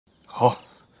好，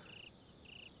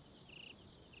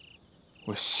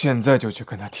我现在就去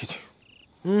跟他提亲。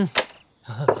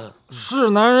是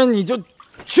男人你就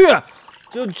去，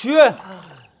就去，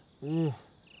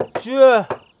去。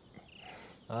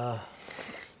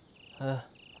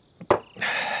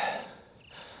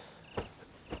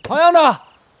同样的，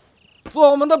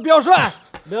做我们的表率，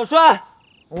表率，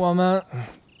我们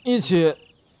一起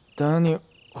等你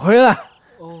回来。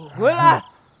回来。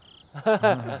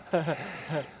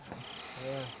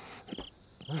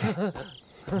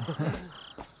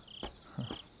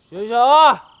学小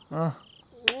啊，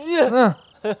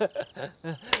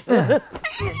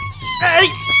哎，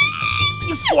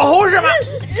你锁喉是吧？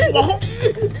锁喉。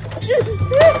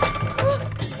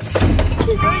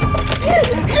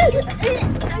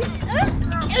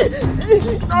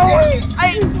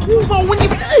哎，凤舞你，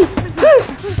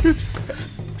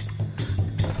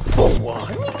凤舞，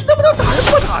你能不能打得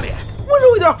过他脸？温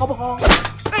柔一点好不好？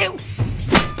哎呦，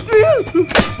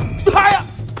哎呀，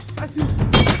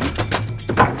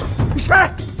谁？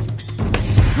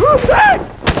哎，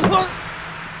我。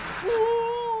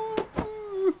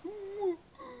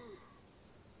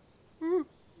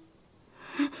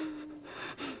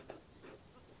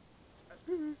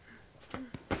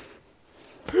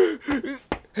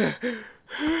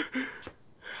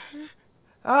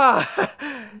啊，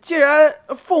既然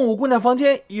凤舞姑娘房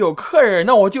间有客人，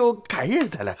那我就改日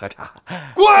再来喝茶。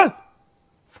滚！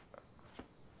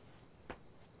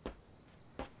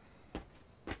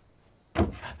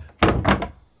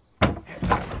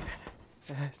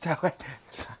再会。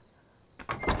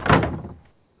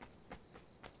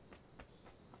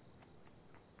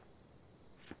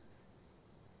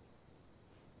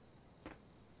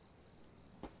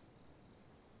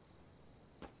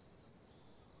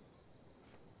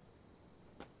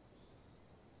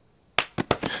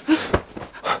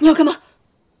你要干嘛？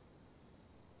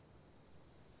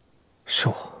是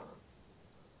我。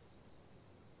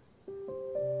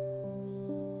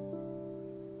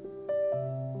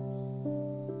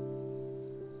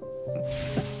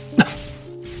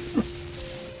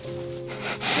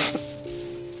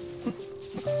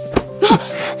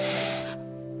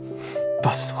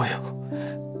把所有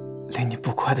令你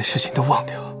不快的事情都忘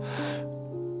掉，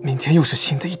明天又是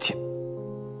新的一天，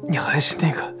你还是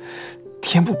那个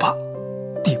天不怕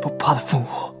地不怕的凤舞。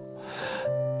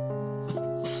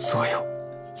所有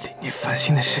令你烦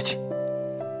心的事情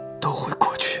都会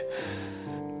过去，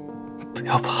不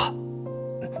要怕。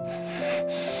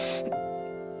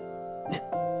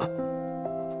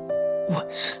万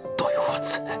事都有我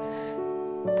在。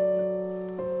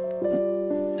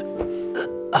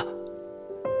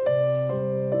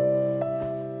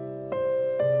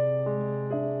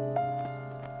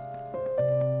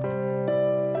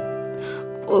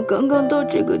我刚刚到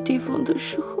这个地方的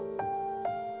时候，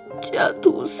家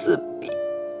徒四壁，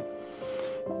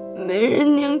没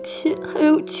人娘亲，还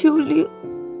有秋玲，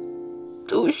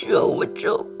都需要我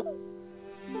照顾。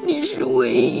你是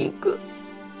唯一一个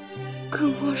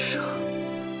跟我说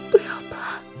不要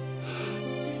怕，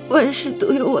万事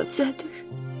都有我在的人。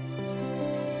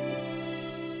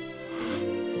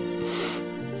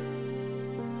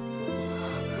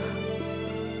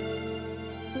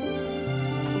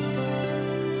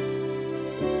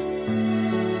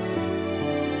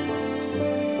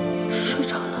睡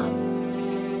着了。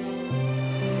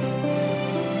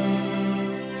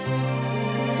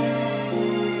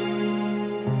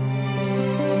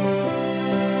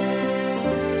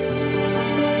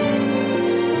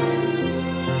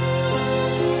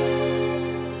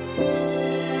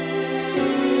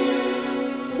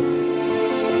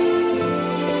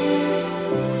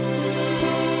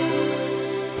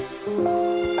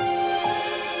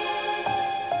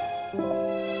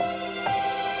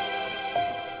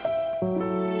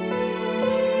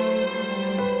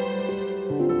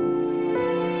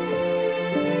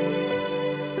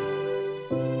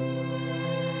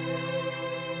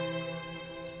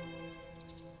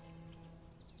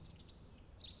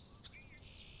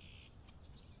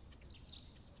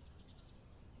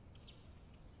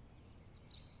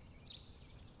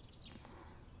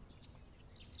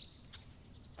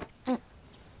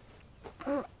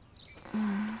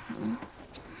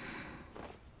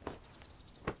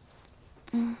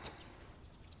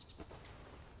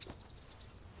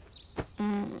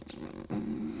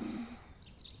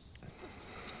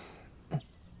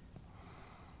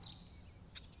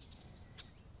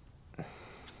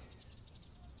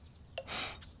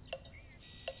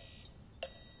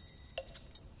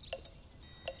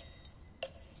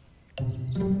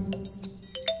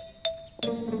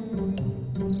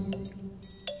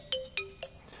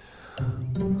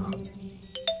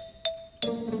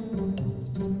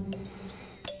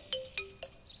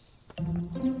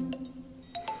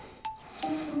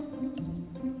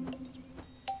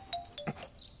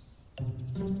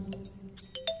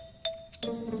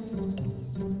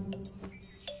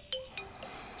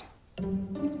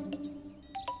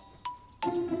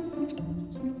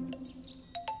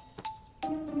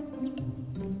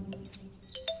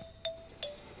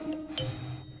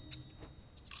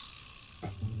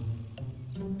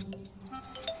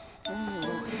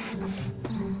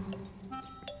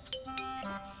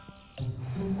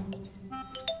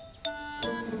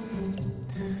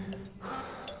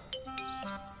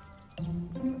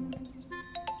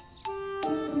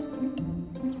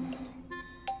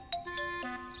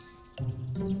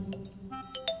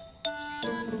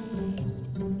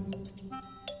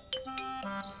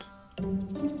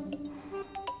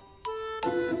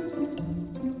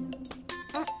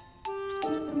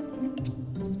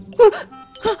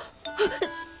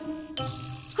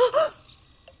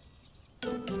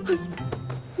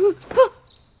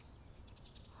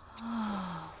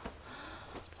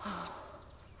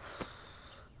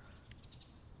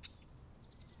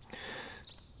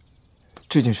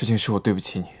这件事情是我对不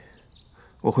起你，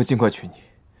我会尽快娶你，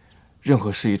任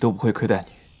何事宜都不会亏待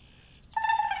你。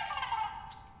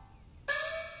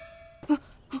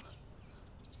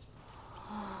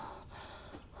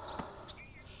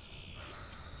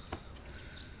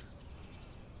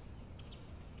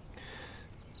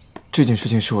这件事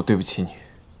情是我对不起你，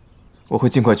我会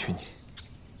尽快娶你，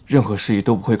任何事宜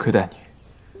都不会亏待你。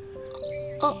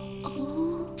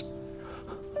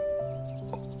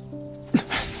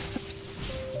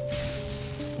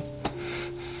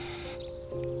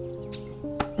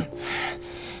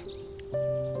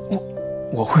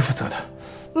我会负责的。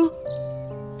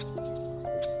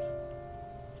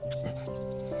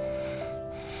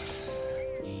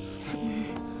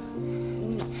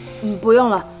不用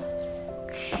了，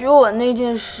娶我那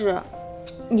件事，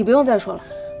你不用再说了。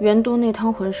袁都那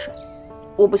趟婚事，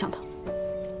我不想趟。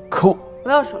可我不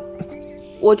要说了，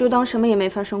我就当什么也没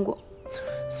发生过。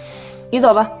你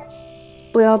走吧，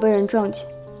不要被人撞见。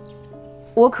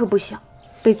我可不想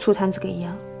被醋坛子给淹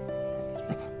了。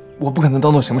我不可能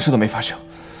当做什么事都没发生。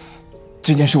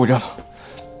这件事我认了。